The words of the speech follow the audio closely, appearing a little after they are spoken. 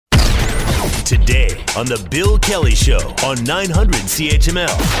today on The Bill Kelly Show on 900 CHML.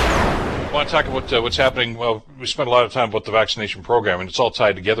 I want to talk about what's happening. Well, we spent a lot of time about the vaccination program, and it's all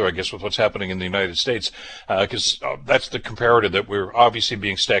tied together, I guess, with what's happening in the United States, because that's the comparative that we're obviously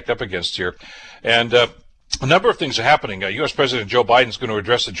being stacked up against here. And a number of things are happening. U.S. President Joe Biden is going to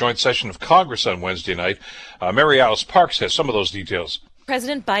address a joint session of Congress on Wednesday night. Mary Alice Parks has some of those details.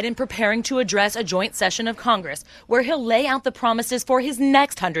 President Biden preparing to address a joint session of Congress where he'll lay out the promises for his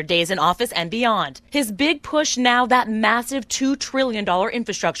next 100 days in office and beyond. His big push now, that massive $2 trillion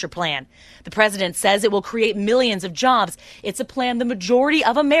infrastructure plan. The president says it will create millions of jobs. It's a plan the majority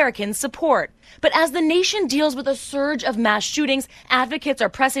of Americans support. But as the nation deals with a surge of mass shootings, advocates are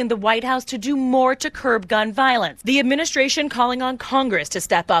pressing the White House to do more to curb gun violence. The administration calling on Congress to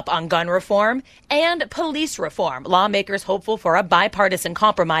step up on gun reform and police reform. Lawmakers hopeful for a bipartisan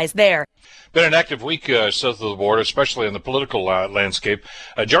compromise there. Been an active week south of the border, especially in the political landscape.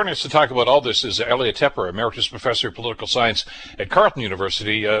 Joining us to talk about all this is Elliot Tepper, Emeritus Professor of Political Science at Carleton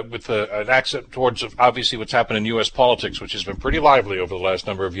University, with an accent towards, obviously, what's happened in U.S. politics, which has been pretty lively over the last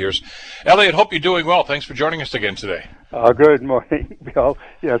number of years. Elliot, hope you're doing well. Thanks for joining us again today. Good morning, Bill.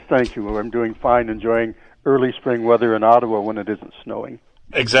 Yes, thank you. I'm doing fine, enjoying early spring weather in Ottawa when it isn't snowing.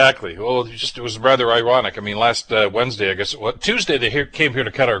 Exactly. Well, it was rather ironic. I mean, last Wednesday, I guess, Tuesday they came here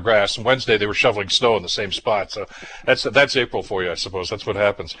to cut our grass, and Wednesday they were shoveling snow in the same spot. So that's April for you, I suppose. That's what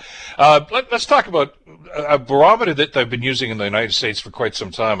happens. Let's talk about a barometer that I've been using in the United States for quite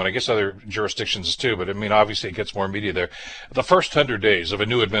some time, and I guess other jurisdictions too, but I mean, obviously it gets more media there. The first 100 days of a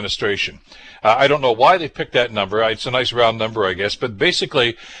new administration. I don't know why they picked that number. It's a nice round number, I guess, but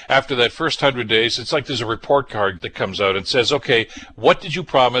basically after that first 100 days, it's like there's a report card that comes out and says, okay, what did you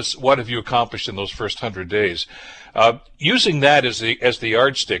promise? What have you accomplished in those first 100 days? Using that as the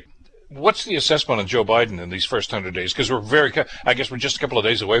yardstick, what's the assessment on Joe Biden in these first 100 days? Because I guess we're just a couple of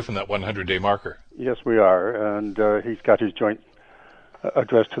days away from that 100-day marker. Yes, we are, and he's got his joint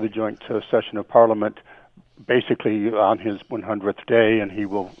address to the joint session of Parliament basically on his 100th day, and he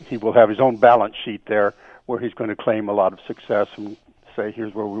will have his own balance sheet there where he's going to claim a lot of success and say,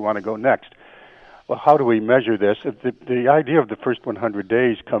 here's where we want to go next. Well, how do we measure this? The idea of the first 100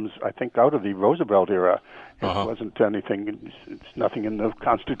 days comes, I think, out of the Roosevelt era. It wasn't anything, it's nothing in the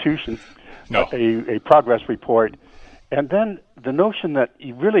Constitution, no. A progress report. And then the notion that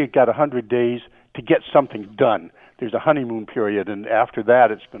you really got 100 days to get something done. There's a honeymoon period, and after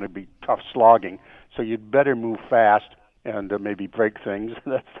that it's going to be tough slogging. So you'd better move fast and maybe break things.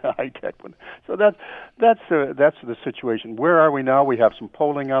 That's the high-tech one. So that's the situation. Where are we now? We have some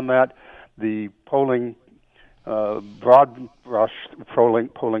polling on that. The polling, broad brush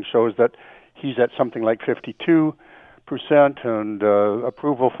polling shows that he's at something like 52%, and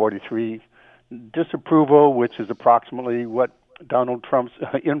approval 43%, disapproval, which is approximately what Donald Trump's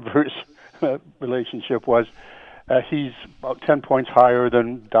inverse relationship was. He's about 10 points higher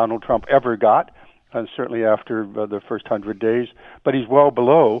than Donald Trump ever got, and certainly after the first 100 days. But he's well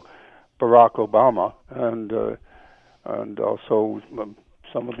below Barack Obama and also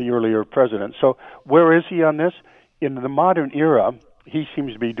some of the earlier presidents. So where is he on this? In the modern era, he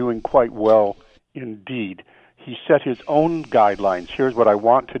seems to be doing quite well indeed. He set his own guidelines. Here's what I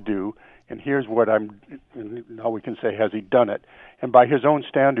want to do, and here's what now we can say, has he done it? And by his own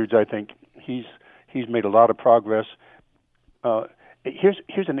standards, I think he's made a lot of progress.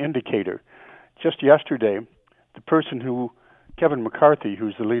 Here's an indicator. Just yesterday, Kevin McCarthy,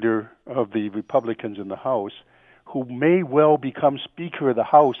 who's the leader of the Republicans in the House, who may well become Speaker of the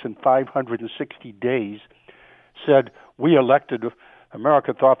House in 560 days, said,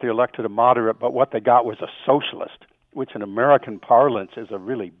 America thought they elected a moderate, but what they got was a socialist, which in American parlance is a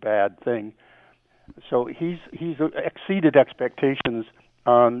really bad thing. So he's exceeded expectations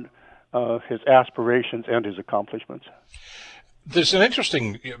on his aspirations and his accomplishments. There's an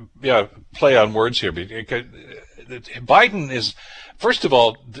interesting play on words here. Biden is, first of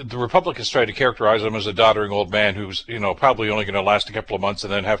all, the Republicans try to characterize him as a doddering old man who's, probably only going to last a couple of months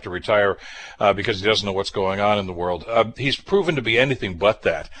and then have to retire because he doesn't know what's going on in the world. He's proven to be anything but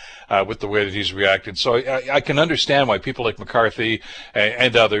that with the way that he's reacted. So I can understand why people like McCarthy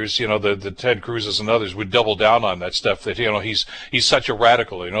and others, the Ted Cruz's and others would double down on that stuff, that, he's such a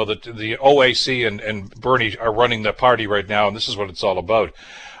radical, that the OAC and Bernie are running the party right now, and this is what it's all about.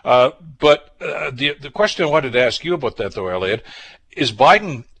 But the question I wanted to ask you about that, though, Elliot, is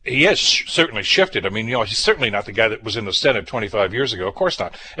Biden, he has certainly shifted. I mean, he's certainly not the guy that was in the Senate 25 years ago. Of course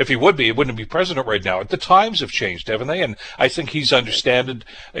not. If he would be, he wouldn't be president right now. The times have changed, haven't they? And I think he's understanding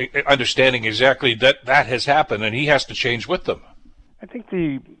exactly that has happened, and he has to change with them. I think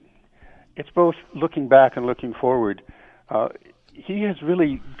it's both looking back and looking forward. he has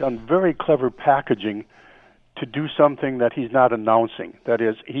really done very clever packaging to do something that he's not announcing. That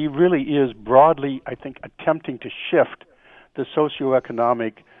is, he really is broadly, I think, attempting to shift the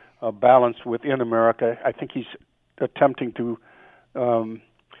socioeconomic balance within America. I think he's attempting to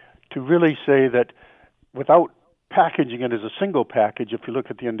really say that without packaging it as a single package, if you look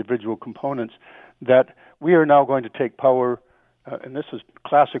at the individual components, that we are now going to take power, and this is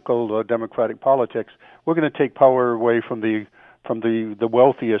classical democratic politics, we're going to take power away from the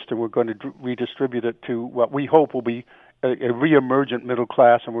wealthiest, and we're going to redistribute it to what we hope will be a re-emergent middle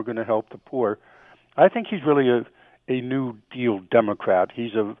class, and we're going to help the poor. I think he's really a New Deal Democrat.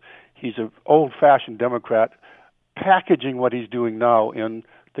 He's a old-fashioned Democrat packaging what he's doing now in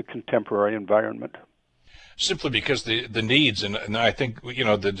the contemporary environment. Simply because the needs and I think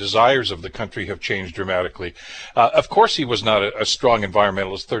the desires of the country have changed dramatically. Of course, he was not a strong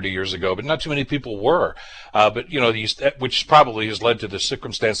environmentalist 30 years ago, but not too many people were. But which probably has led to the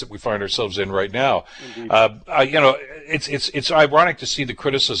circumstance that we find ourselves in right now. It's ironic to see the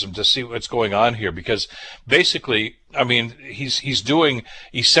criticism, to see what's going on here, because basically, I mean, he's doing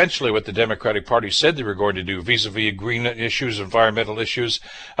essentially what the Democratic Party said they were going to do vis-a-vis green issues, environmental issues,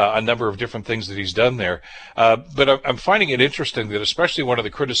 a number of different things that he's done there. But I'm finding it interesting that especially one of the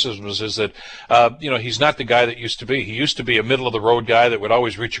criticisms is that, he's not the guy that used to be. He used to be a middle-of-the-road guy that would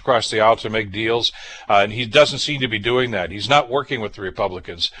always reach across the aisle to make deals, and he doesn't seem to be doing that. He's not working with the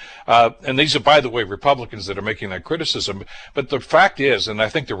Republicans. And these are, by the way, Republicans that are making that criticism. But the fact is, and I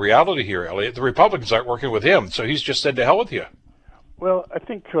think the reality here, Elliot, the Republicans aren't working with him, so he's just said to hell with you. Well, I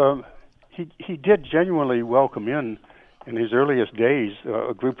think he did genuinely welcome in his earliest days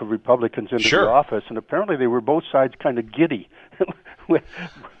a group of Republicans into the office, and apparently they were both sides kind of giddy.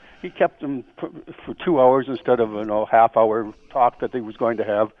 He kept them for 2 hours instead of half-hour talk that he was going to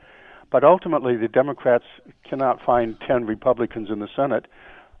have. But ultimately, the Democrats cannot find 10 Republicans in the Senate.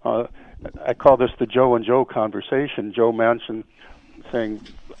 I call this the Joe and Joe conversation. Joe Manchin saying,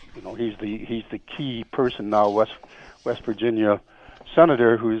 he's the key person now, West Virginia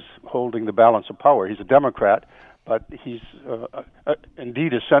senator who's holding the balance of power. He's a Democrat, but he's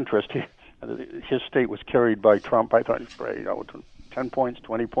indeed a centrist. His state was carried by Trump, I thought, 10 points,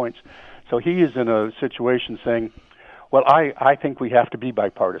 20 points. So he is in a situation saying, well, I think we have to be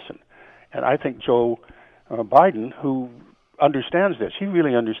bipartisan. And I think Joe Biden, who understands this, he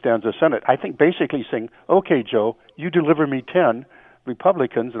really understands the Senate. I think basically saying, okay, Joe, you deliver me 10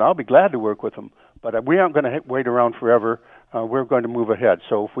 Republicans, and I'll be glad to work with them. But we aren't going to wait around forever. We're going to move ahead.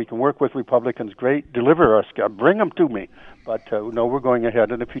 So if we can work with Republicans, great. Deliver us. Bring them to me. But no, we're going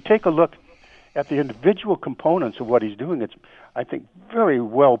ahead. And if you take a look at the individual components of what he's doing, it's, I think, very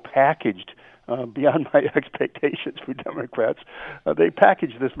well packaged beyond my expectations for Democrats. They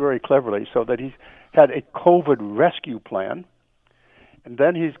packaged this very cleverly so that he's had a COVID rescue plan, and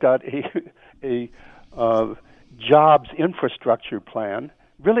then he's got a jobs infrastructure plan,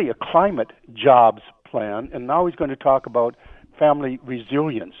 really a climate jobs plan, and now he's going to talk about family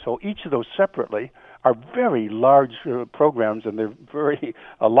resilience. So each of those separately are very large programs, and they're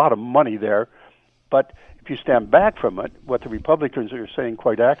a lot of money there. But if you stand back from it, what the Republicans are saying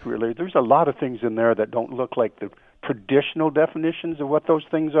quite accurately, there's a lot of things in there that don't look like the traditional definitions of what those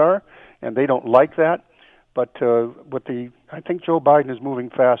things are, and they don't like that. But I think Joe Biden is moving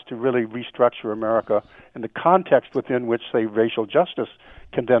fast to really restructure America in the context within which, say, racial justice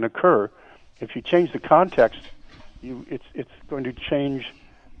can then occur. If you change the context, it's going to change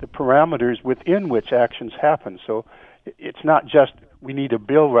the parameters within which actions happen. So it's not just we need a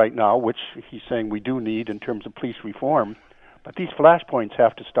bill right now, which he's saying we do need in terms of police reform, but these flashpoints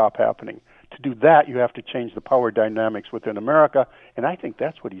have to stop happening. To do that, you have to change the power dynamics within America, and I think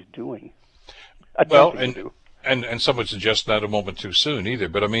that's what he's doing. And some would suggest not a moment too soon either.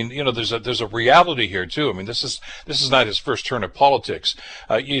 But I mean, there's a reality here too. I mean, this is not his first turn of politics.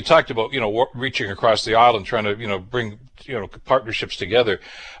 You talked about reaching across the aisle and trying to bring partnerships together,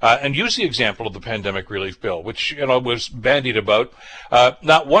 and use the example of the pandemic relief bill, which was bandied about.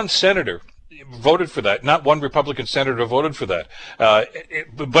 Not one senator voted for that. Not one Republican senator voted for that.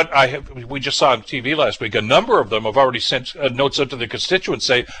 We just saw on TV last week, a number of them have already sent notes out to their constituents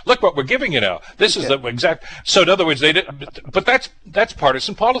saying, look what we're giving you now. This is the exact. So in other words, they did, but that's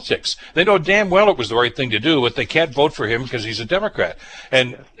partisan politics. They know damn well it was the right thing to do, but they can't vote for him because he's a Democrat.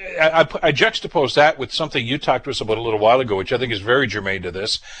 And I juxtapose that with something you talked to us about a little while ago, which I think is very germane to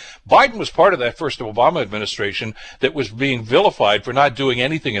this. Biden was part of that first Obama administration that was being vilified for not doing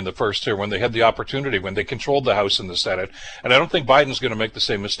anything in the first term when they had the opportunity, when they controlled the House and the Senate. And I don't think Biden's going to make the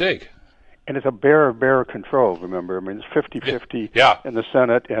same mistake. And it's a bare control, remember. I mean, it's 50-50 in the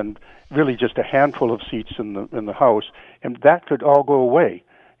Senate and really just a handful of seats in the House. and that could all go away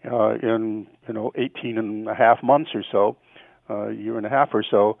in 18 and a half months or so, a year and a half or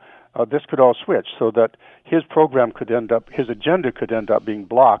so. This could all switch, so that his agenda could end up being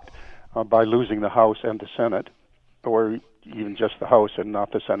blocked by losing the House and the Senate, or even just the House and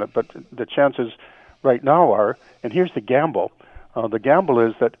not the Senate. But the chances right now are, and here's the gamble. The gamble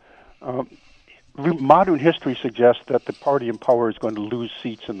is that modern history suggests that the party in power is going to lose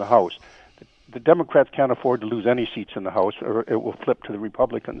seats in the House. The Democrats can't afford to lose any seats in the House, or it will flip to the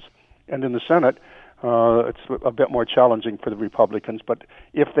Republicans. And in the Senate, it's a bit more challenging for the Republicans. But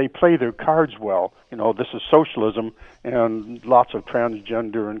if they play their cards well, this is socialism and lots of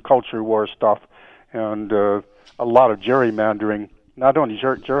transgender and culture war stuff, and a lot of gerrymandering. Not only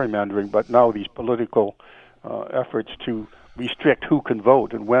gerrymandering, but now these political efforts to restrict who can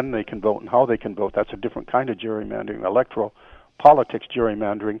vote and when they can vote and how they can vote. That's a different kind of gerrymandering, electoral politics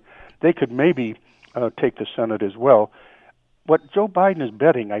gerrymandering. They could maybe take the Senate as well. What Joe Biden is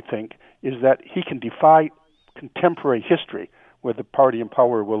betting, I think, is that he can defy contemporary history where the party in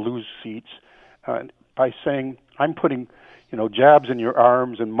power will lose seats by saying, I'm putting jabs in your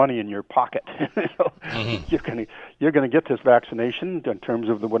arms and money in your pocket. You're going to get this vaccination in terms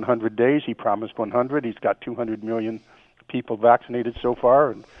of the 100 days. He promised 100. He's got 200 million people vaccinated so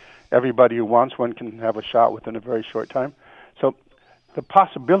far, and everybody who wants one can have a shot within a very short time. So the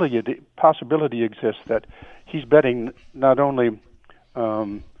possibility exists that he's betting not only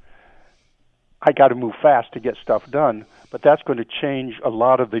I got to move fast to get stuff done, but that's going to change a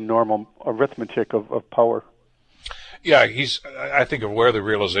lot of the normal arithmetic of power. Yeah, he's, I think, aware of the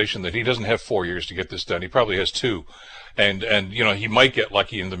realization that he doesn't have 4 years to get this done. He probably has 2. And he might get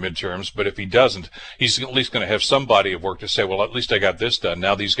lucky in the midterms, but if he doesn't, he's at least going to have some body of work to say, well, at least I got this done.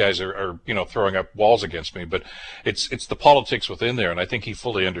 Now these guys are throwing up walls against me. But it's the politics within there, and I think he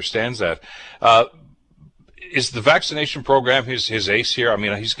fully understands that. Is the vaccination program his ace here? I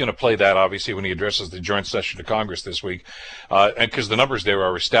mean, he's going to play that, obviously, when he addresses the joint session of Congress this week, and because the numbers there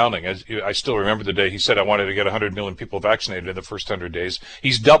are astounding. I still remember the day he said I wanted to get 100 million people vaccinated in the first 100 days.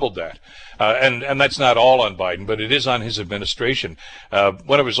 He's doubled that, and that's not all on Biden, but it is on his administration.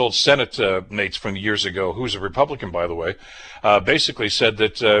 One of his old Senate mates from years ago, who's a Republican, by the way, basically said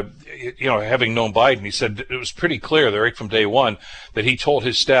that, having known Biden, he said it was pretty clear there right from day one that he told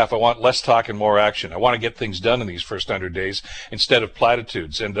his staff, I want less talk and more action. I want to get things done in these first 100 days instead of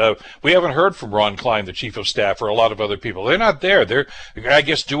platitudes. And we haven't heard from Ron Klein, the chief of staff, or a lot of other people. They're not there. They're, I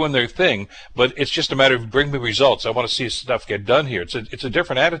guess, doing their thing, but it's just a matter of bring me results. I want to see stuff get done here. It's a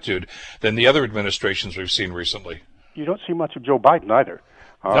different attitude than the other administrations we've seen recently. You don't see much of Joe Biden either.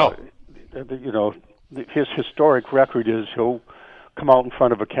 No. His historic record is he'll come out in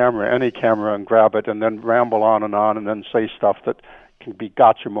front of a camera, any camera, and grab it, and then ramble on, and then say stuff that can be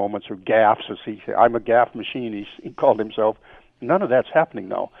gotcha moments or gaffes, as he said. I'm a gaffe machine, he called himself. None of that's happening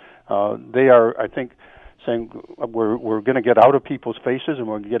now. They are, I think, saying we're going to get out of people's faces, and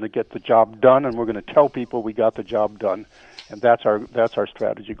we're going to get the job done, and we're going to tell people we got the job done, and that's our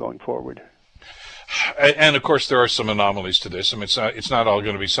strategy going forward. And of course, there are some anomalies to this. I mean, it's not all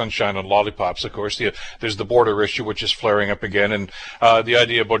going to be sunshine and lollipops. Of course, there's the border issue, which is flaring up again, and the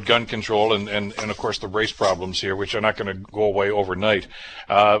idea about gun control, and of course the race problems here, which are not going to go away overnight.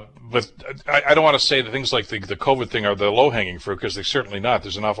 But I don't want to say that things like the COVID thing are the low-hanging fruit, because they're certainly not.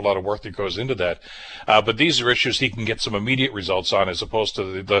 There's an awful lot of work that goes into that. But these are issues he can get some immediate results on, as opposed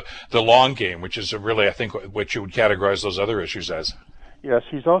to the long game, which is really, I think, what you would categorize those other issues as. Yes,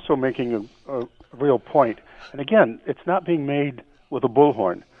 he's also making a real point. And again, it's not being made with a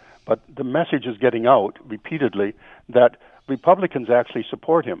bullhorn, but the message is getting out repeatedly that Republicans actually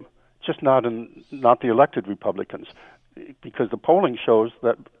support him, just not the elected Republicans, because the polling shows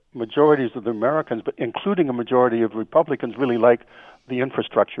that majorities of the Americans, but including a majority of Republicans, really like the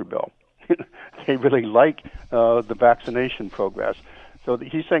infrastructure bill. They really like the vaccination progress. So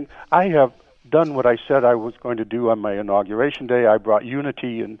he's saying, I have done what I said I was going to do on my inauguration day. I brought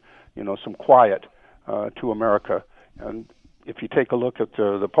unity and some quiet to America. And if you take a look at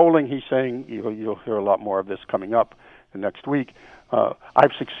the polling, he's saying you'll hear a lot more of this coming up the next week.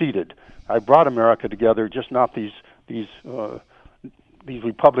 I've succeeded. I brought America together, just not these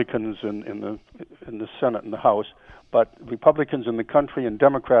Republicans in the Senate and the House, but Republicans in the country and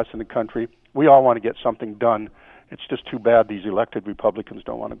Democrats in the country. We all want to get something done. It's just too bad these elected Republicans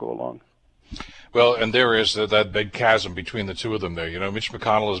don't want to go along. Well, and there is that big chasm between the two of them there. Mitch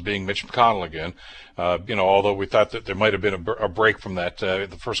McConnell is being Mitch McConnell again. Although we thought that there might have been a break from that,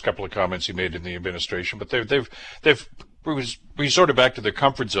 the first couple of comments he made in the administration, but they've resorted back to their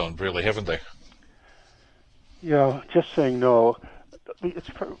comfort zone, really, haven't they? Yeah, just saying no.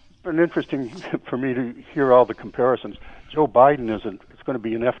 been interesting for me to hear all the comparisons. Joe Biden it's going to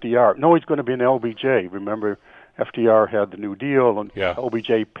be an FDR. No, he's going to be an LBJ. Remember, FDR had the New Deal and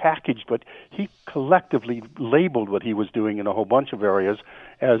LBJ packaged, but he collectively labeled what he was doing in a whole bunch of areas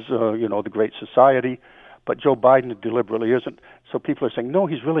as, the Great Society. But Joe Biden deliberately isn't. So people are saying, no,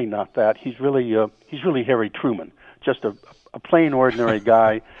 he's really not that. He's really Harry Truman, just a plain, ordinary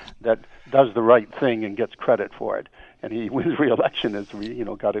guy that does the right thing and gets credit for it. And he wins re-election he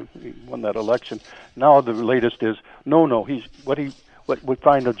won that election. Now the latest is, no, what we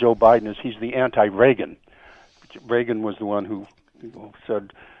find of Joe Biden is he's the anti-Reagan. Reagan was the one who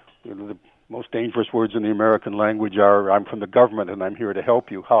said, the most dangerous words in the American language are, I'm from the government and I'm here to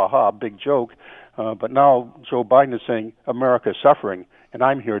help you. Ha ha, big joke. But now Joe Biden is saying, America is suffering and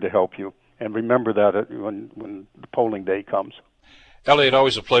I'm here to help you. And remember that when the polling day comes. Elliot,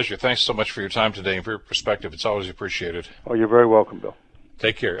 always a pleasure. Thanks so much for your time today and for your perspective. It's always appreciated. Oh, you're very welcome, Bill.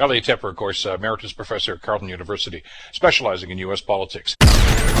 Take care. Elliot Tepper, of course, Emeritus Professor at Carleton University, specializing in U.S. politics.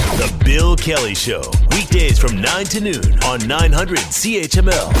 The Bill Kelly Show, weekdays from 9 to noon on 900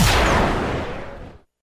 CHML.